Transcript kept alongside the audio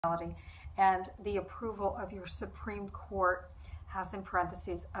and the approval of your Supreme Court, has in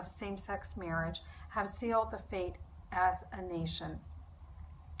parentheses, of same-sex marriage, have sealed the fate as a nation.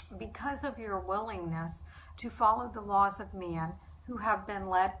 Because of your willingness to follow the laws of man, who have been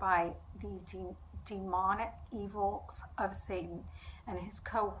led by the demonic evils of Satan and his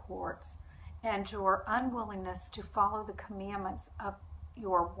cohorts, and your unwillingness to follow the commandments of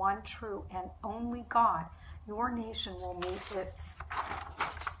your one true and only God, your nation will meet its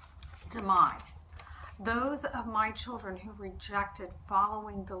demise. Those of my children who rejected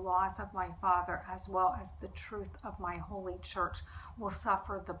following the laws of my Father, as well as the truth of my holy church, will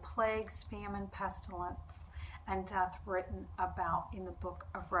suffer the plagues, famine, pestilence, and death written about in the book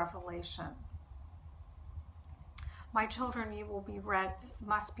of Revelation. My children, you will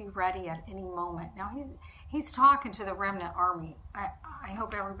must be ready at any moment. Now he's talking to the remnant army. I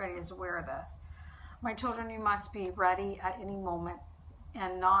hope everybody is aware of this. My children, you must be ready at any moment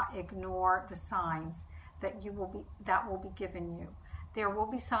and not ignore the signs that will be given you. There will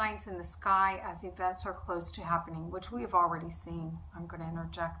be signs in the sky as events are close to happening, which we have already seen. I'm going to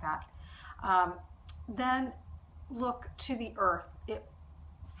interject that. Then look to the earth,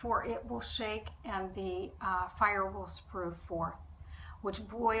 for it will shake, and the fire will sprue forth, which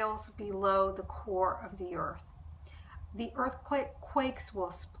boils below the core of the earth. The earthquakes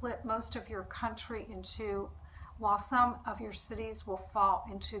will split most of your country in two, while some of your cities will fall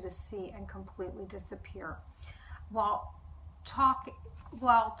into the sea and completely disappear. While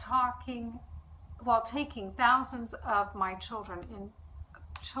taking thousands of my children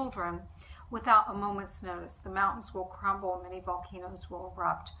without a moment's notice, the mountains will crumble and many volcanoes will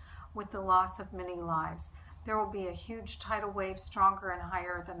erupt with the loss of many lives. There will be a huge tidal wave, stronger and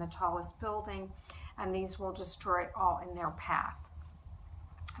higher than the tallest building, and these will destroy all in their path.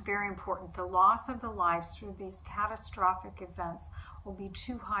 Very important, the loss of the lives through these catastrophic events will be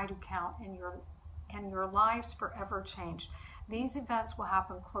too high to count, and your lives forever change. These events will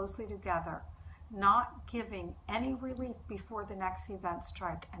happen closely together, not giving any relief before the next event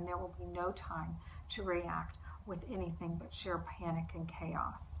strike, and there will be no time to react with anything but sheer panic and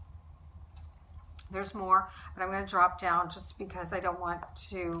chaos. There's more, but I'm going to drop down just because I don't want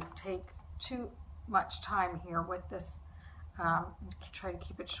to take too much time here with this. Try to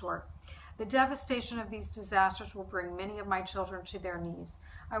keep it short. The devastation of these disasters will bring many of my children to their knees.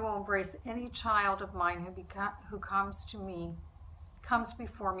 I will embrace any child of mine who comes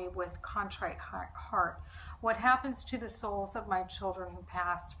before me with contrite heart. What happens to the souls of my children who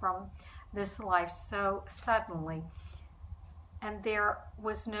pass from this life so suddenly, and there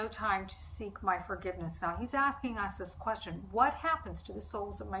was no time to seek my forgiveness? Now he's asking us this question: what happens to the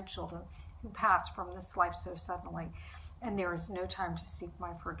souls of my children who pass from this life so suddenly, and there is no time to seek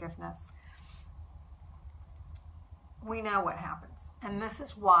my forgiveness? We know what happens, and this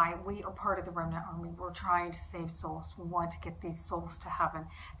is why we are part of the remnant army. We're trying to save souls. We want to get these souls to heaven.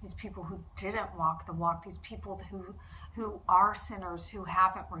 These people who didn't walk the walk, these people who are sinners, who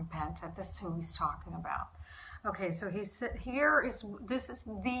haven't repented. This is who he's talking about. Okay, so this is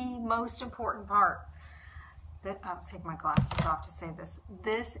the most important part. I'll take my glasses off to say this.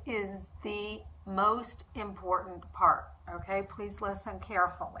 This is the most important part. Okay, please listen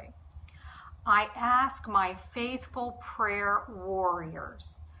carefully. I ask my faithful prayer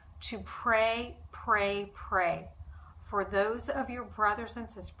warriors to pray, pray, pray for those of your brothers and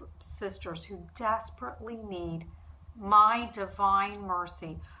sisters who desperately need my divine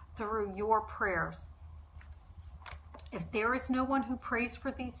mercy through your prayers. If there is no one who prays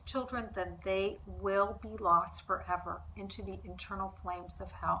for these children, then they will be lost forever into the eternal flames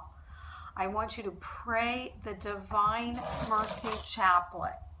of hell. I want you to pray the Divine Mercy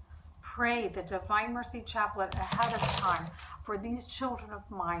Chaplet. Pray the Divine Mercy Chaplet ahead of time for these children of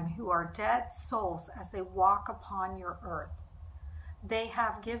mine who are dead souls as they walk upon your earth. They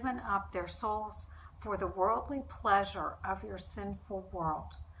have given up their souls for the worldly pleasure of your sinful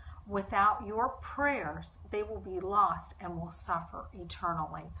world. Without your prayers, they will be lost and will suffer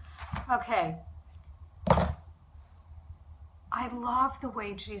eternally. Okay. I love the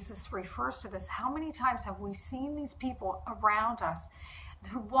way Jesus refers to this. How many times have we seen these people around us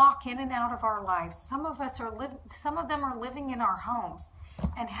who walk in and out of our lives? Some of them are living in our homes.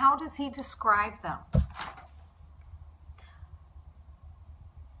 And how does he describe them?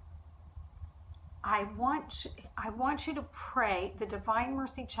 I want you to pray the Divine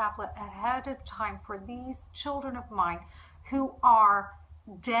Mercy Chaplet ahead of time for these children of mine who are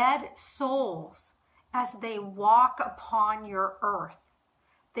dead souls as they walk upon your earth.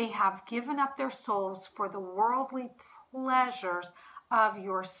 They have given up their souls for the worldly pleasures of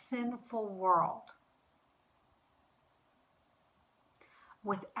your sinful world.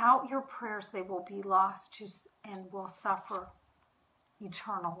 Without your prayers, they will be lost and will suffer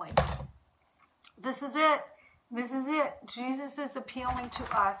eternally. This is it. This is it. Jesus is appealing to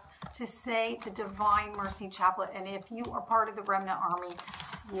us to say the Divine Mercy Chaplet. And if you are part of the Remnant Army,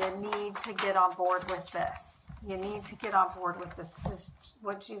 you need to get on board with this. You need to get on board with this. This is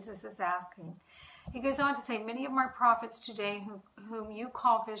what Jesus is asking. He goes on to say, many of my prophets today whom you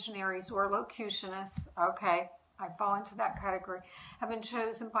call visionaries or locutionists, okay, I fall into that category, have been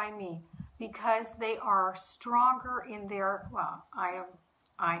chosen by me because they are stronger in their, well,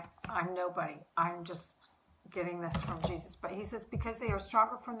 I'm nobody. I'm just getting this from Jesus. But he says, because they are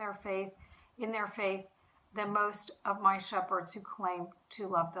stronger from their faith, in their faith, than most of my shepherds who claim to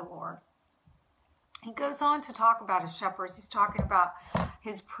love the Lord. He goes on to talk about his shepherds. He's talking about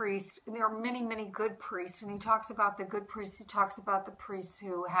his priests. There are many, many good priests. And he talks about the good priests. He talks about the priests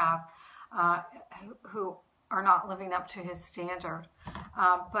who have, who are not living up to his standard.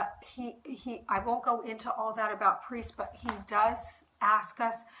 But I won't go into all that about priests, but he does ask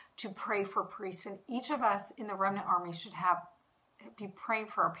us to pray for priests. And each of us in the Remnant Army should be praying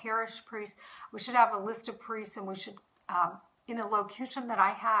for a parish priest. We should have a list of priests, and we should, in a locution that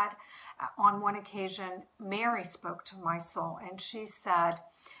I had on one occasion, Mary spoke to my soul, and she said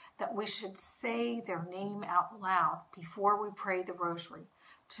that we should say their name out loud before we pray the rosary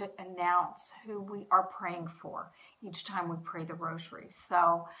to announce who we are praying for each time we pray the rosary.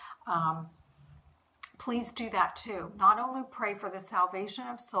 So please do that too. Not only pray for the salvation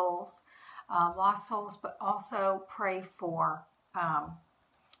of souls, lost souls, but also pray for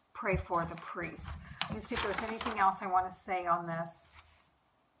the priest. Let me see if there's anything else I want to say on this.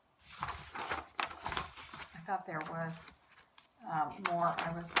 I thought there was more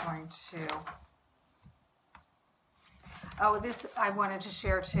I was going to. Oh, this I wanted to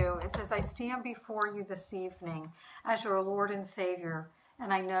share too. It says, I stand before you this evening as your Lord and Savior,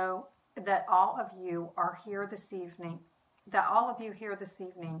 and I know that all of you are here this evening,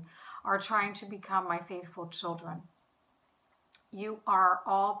 are trying to become my faithful children. You are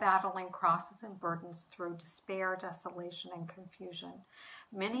all battling crosses and burdens through despair, desolation, and confusion.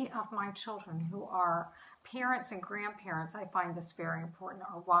 Many of my children who are parents and grandparents, I find this very important,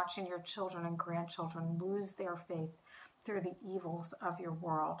 are watching your children and grandchildren lose their faith through the evils of your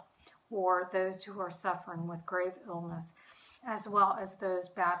world, or those who are suffering with grave illness, as well as those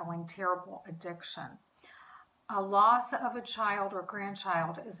battling terrible addiction. A loss of a child or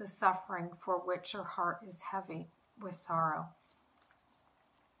grandchild is a suffering for which your heart is heavy with sorrow.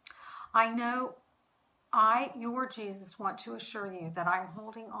 I know your Jesus, want to assure you that I'm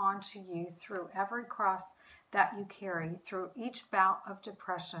holding on to you through every cross that you carry, through each bout of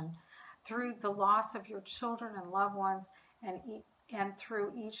depression, through the loss of your children and loved ones, and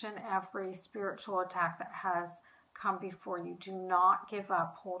through each and every spiritual attack that has come before you. Do not give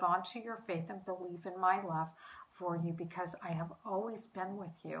up. Hold on to your faith and believe in my love for you, because I have always been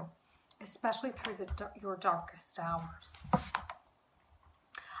with you, especially through your darkest hours.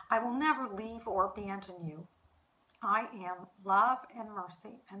 I will never leave or abandon you. I am love and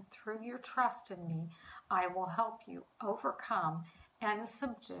mercy, and through your trust in me, I will help you overcome and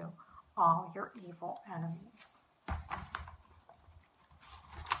subdue all your evil enemies.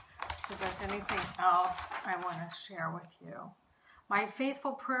 So if there's anything else I want to share with you. My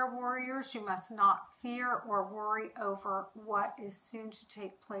faithful prayer warriors, you must not fear or worry over what is soon to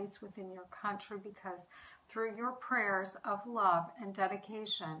take place within your country, because through your prayers of love and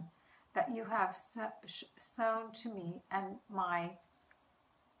dedication that you have sown to me and my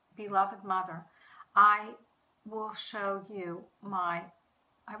beloved mother, I will show you my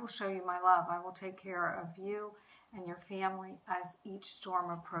love. I will take care of you and your family as each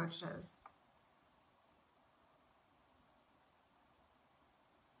storm approaches.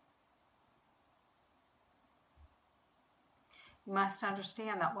 You must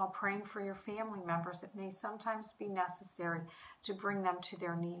understand that while praying for your family members, it may sometimes be necessary to bring them to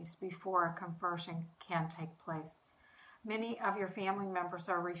their knees before a conversion can take place. Many of your family members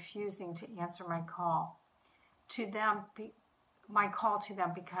are refusing to answer my call to them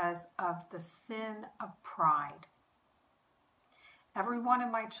because of the sin of pride. Every one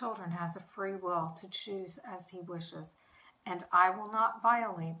of my children has a free will to choose as he wishes, and I will not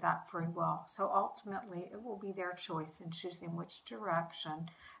violate that free will. So ultimately, it will be their choice in choosing which direction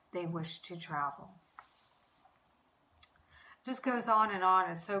they wish to travel. Just goes on and on.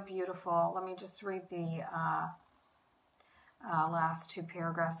 It's so beautiful. Let me just read the last two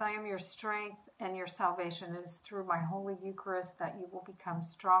paragraphs. I am your strength and your salvation. It is through my holy Eucharist that you will become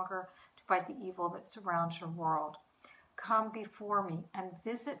stronger to fight the evil that surrounds your world. Come before me and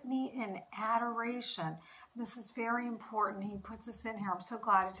visit me in adoration This is very important. He puts this in here. I'm so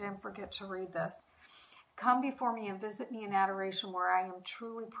glad I didn't forget to read this. Come before me and visit me in adoration where I am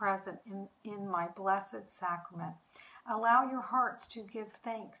truly present in my blessed sacrament. Allow your hearts to give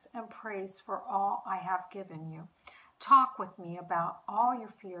thanks and praise for all I have given you. Talk with me about all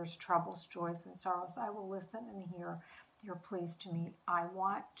your fears, troubles, joys, and sorrows. I will listen and hear your pleas to me. I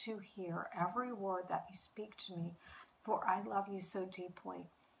want to hear every word that you speak to me, for I love you so deeply.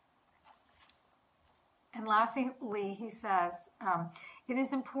 And lastly, he says, it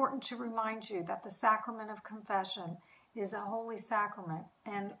is important to remind you that the sacrament of confession is a holy sacrament,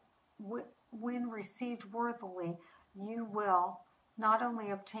 and when received worthily, you will not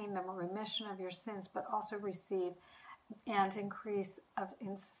only obtain the remission of your sins, but also receive an increase of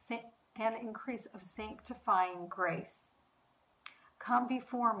sanctifying grace. Come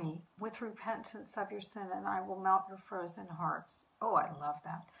before me with repentance of your sin, and I will melt your frozen hearts. Oh, I love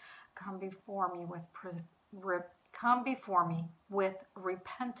that. Come before me with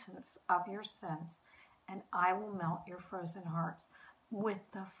repentance of your sins, and I will melt your frozen hearts with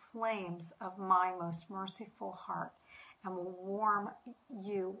the flames of my most merciful heart, and will warm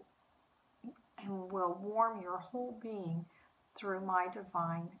your whole being through my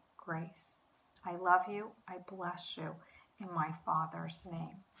divine grace. I love you. I bless you in my Father's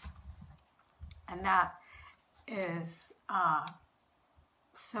name. And that is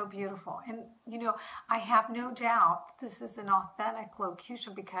so beautiful. And, I have no doubt this is an authentic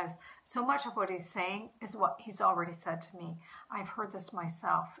locution, because so much of what he's saying is what he's already said to me. I've heard this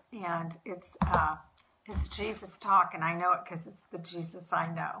myself, and it's Jesus talk, and I know it because it's the Jesus I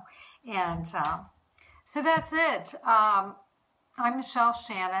know. And so that's it. I'm Michelle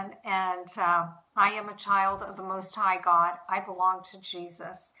Shannon, and I am a child of the Most High God. I belong to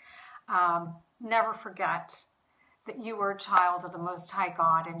Jesus. Never forget that you are a child of the Most High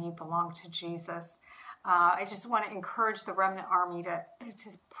God and you belong to Jesus. I just want to encourage the Remnant Army to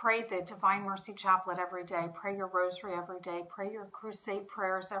pray the Divine Mercy Chaplet every day, pray your rosary every day, pray your crusade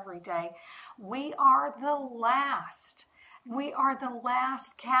prayers every day. We are the last. We are the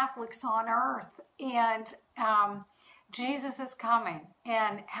last Catholics on earth, and Jesus is coming.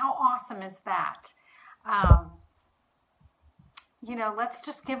 And how awesome is that? Let's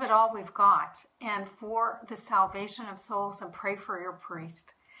just give it all we've got, and for the salvation of souls, and pray for your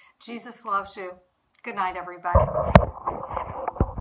priest. Jesus loves you. Good night, everybody.